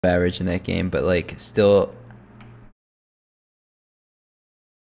average in that game, but like still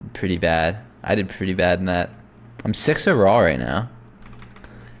pretty bad. I did pretty bad in that. I'm 6 overall right now.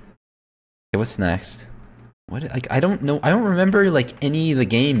 Okay, what's next? What, like, I don't know. I don't remember like any of the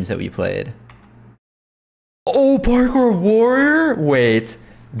games that we played. Oh, Parkour Warrior? Wait,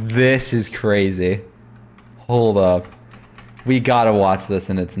 this is crazy. Hold up. We gotta watch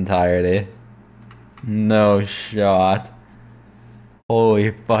this in its entirety. No shot.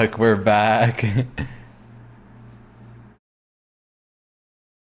 Holy fuck, we're back.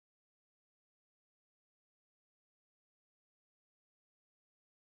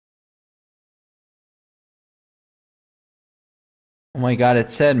 Oh my god, it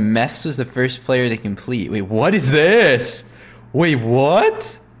said Mefs was the first player to complete. Wait, what is this? Wait,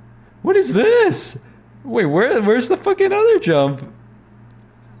 what? What is this? Wait, where's the fucking other jump?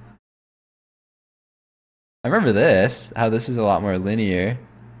 I remember this, how this is a lot more linear.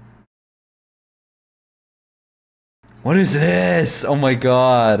 What is this? Oh my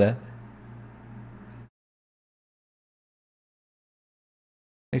god.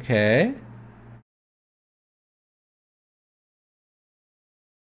 Okay.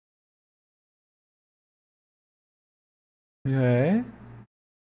 Okay.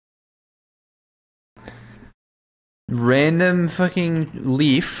 Random fucking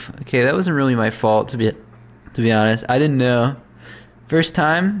leaf. Okay, that wasn't really my fault to be honest. I didn't know. First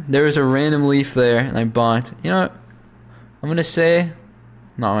time there was a random leaf there and I bonked. You know what? I'm gonna say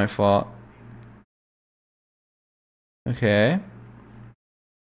not my fault. Okay.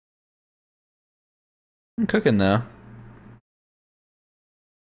 I'm cooking though.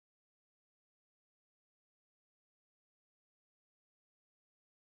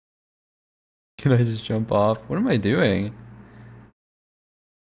 Can I just jump off? What am I doing?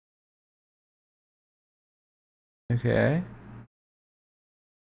 Okay.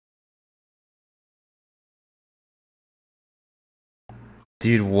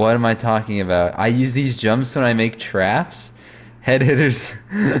 Dude, what am I talking about? I use these jumps when I make traps? Head hitters.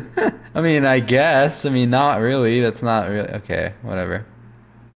 I mean, I guess. I mean, not really. That's not really. Okay, whatever.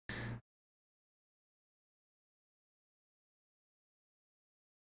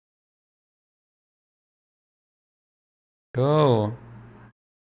 Go.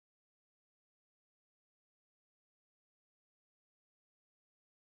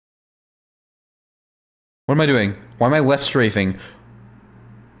 What am I doing? Why am I left strafing?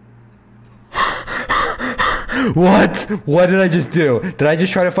 What? What did I just do? Did I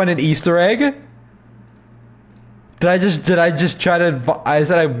just try to find an Easter egg? Did I just try to, I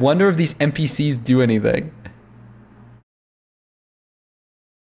said I wonder if these NPCs do anything.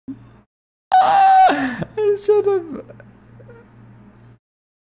 Ah!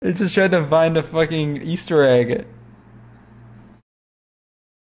 I just tried to find a fucking Easter egg.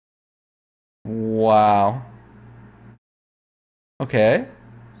 Wow. Okay.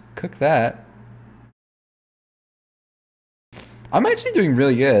 Cook that. I'm actually doing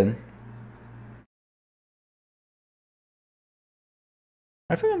really good.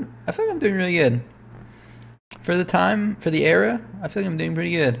 I feel like I'm doing really good. For the time, for the era, I feel like I'm doing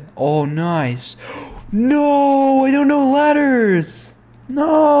pretty good. Oh, nice. No, I don't know letters.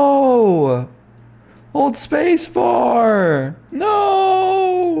 No. Hold space bar.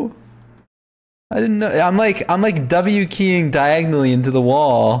 No. I didn't know. I'm like W keying diagonally into the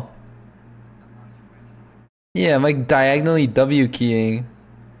wall. Yeah, I'm like diagonally W keying.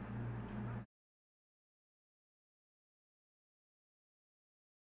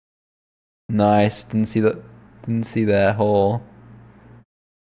 Nice. Didn't see that hole.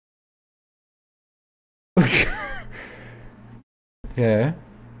 Okay.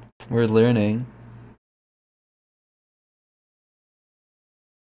 We're learning.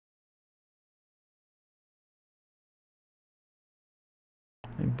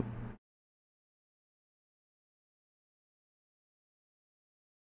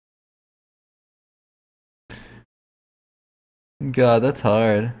 God, that's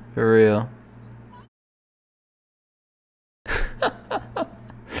hard. For real.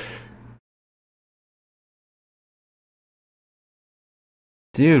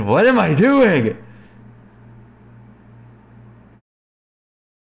 Dude, what am I doing?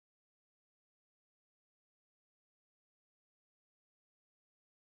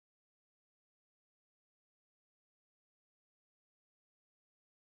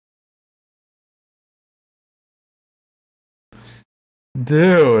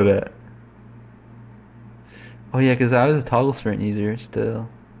 Dude. Oh yeah, because I was a toggle sprint user still.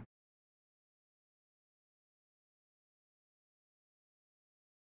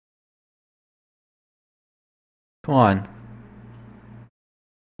 Come on.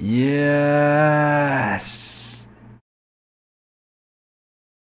 Yes.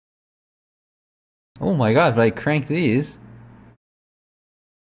 Oh my god, but I crank these.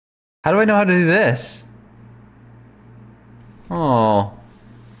 How do I know how to do this? Oh.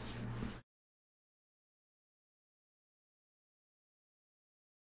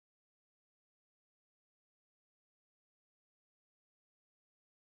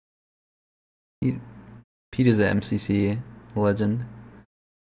 Pete is an MCC legend.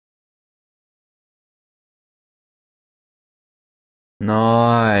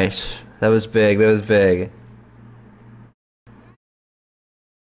 Nice. That was big. That was big.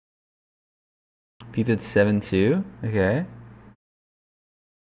 Pete did 7-2. Okay.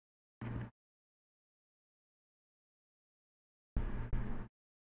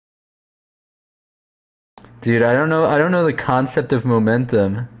 Dude, I don't know the concept of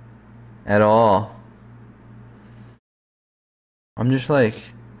momentum at all. I'm just like,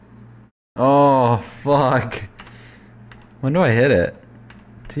 oh, fuck. When do I hit it?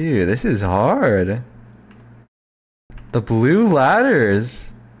 Dude, this is hard. The blue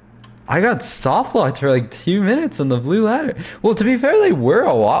ladders. I got soft locked for like 2 minutes on the blue ladder. Well, to be fair, they were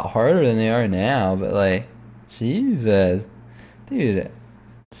a lot harder than they are now, but like, Jesus. Dude,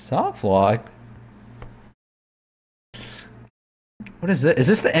 soft locked. What is it? Is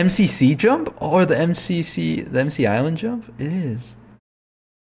this the MCC jump or the MC Island jump? It is.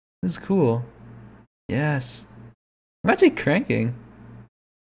 This is cool. Yes. I'm actually cranking.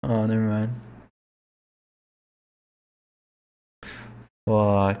 Oh, never mind.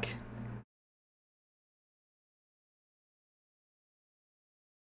 Fuck.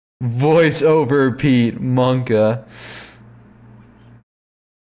 Voice over Pete Monka.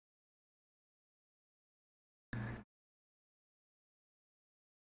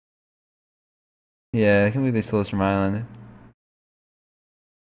 Yeah, I can't believe they stole us from Island.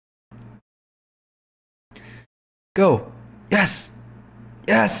 Go. Yes.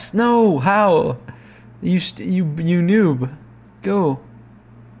 Yes. No. How? You noob. Go.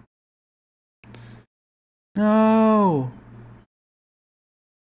 No.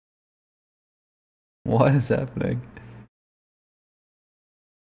 What is happening?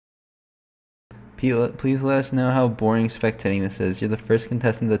 Pete, please let us know how boring spectating this is. You're the first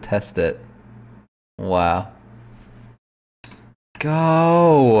contestant to test it. Wow.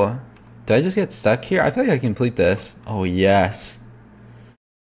 Go. Did I just get stuck here? I feel like I complete this. Oh, yes.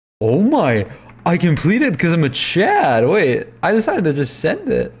 Oh my. I completed because I'm a Chad. Wait, I decided to just send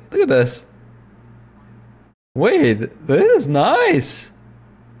it. Look at this. Wait, this is nice.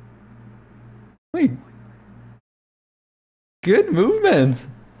 Wait. Good movement.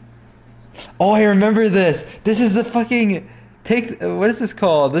 Oh, I remember this. This is the fucking what is this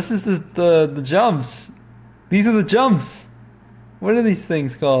called? This is the jumps. These are the jumps. What are these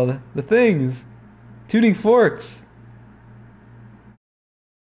things called? The things. Tuning forks.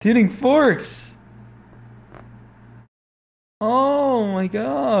 Tuning forks. Oh my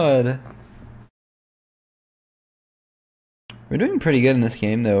god. We're doing pretty good in this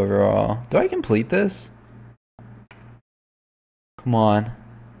game though overall. Do I complete this? Come on.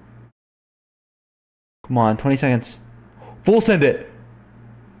 Come on, 20 seconds. Full send it.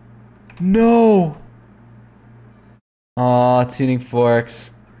 No. Aw, tuning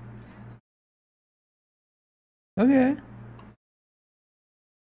forks. Okay.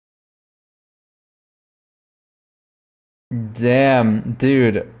 Damn,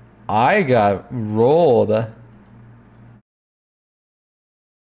 dude. I got rolled.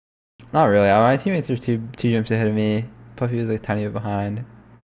 Not really. My teammates are two jumps ahead of me. Puffy was like a tiny bit behind.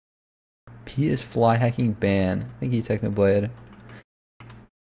 Pete is fly hacking ban. I think he's Technoblade.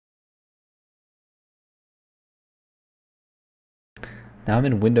 Now I'm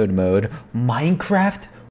in windowed mode. Minecraft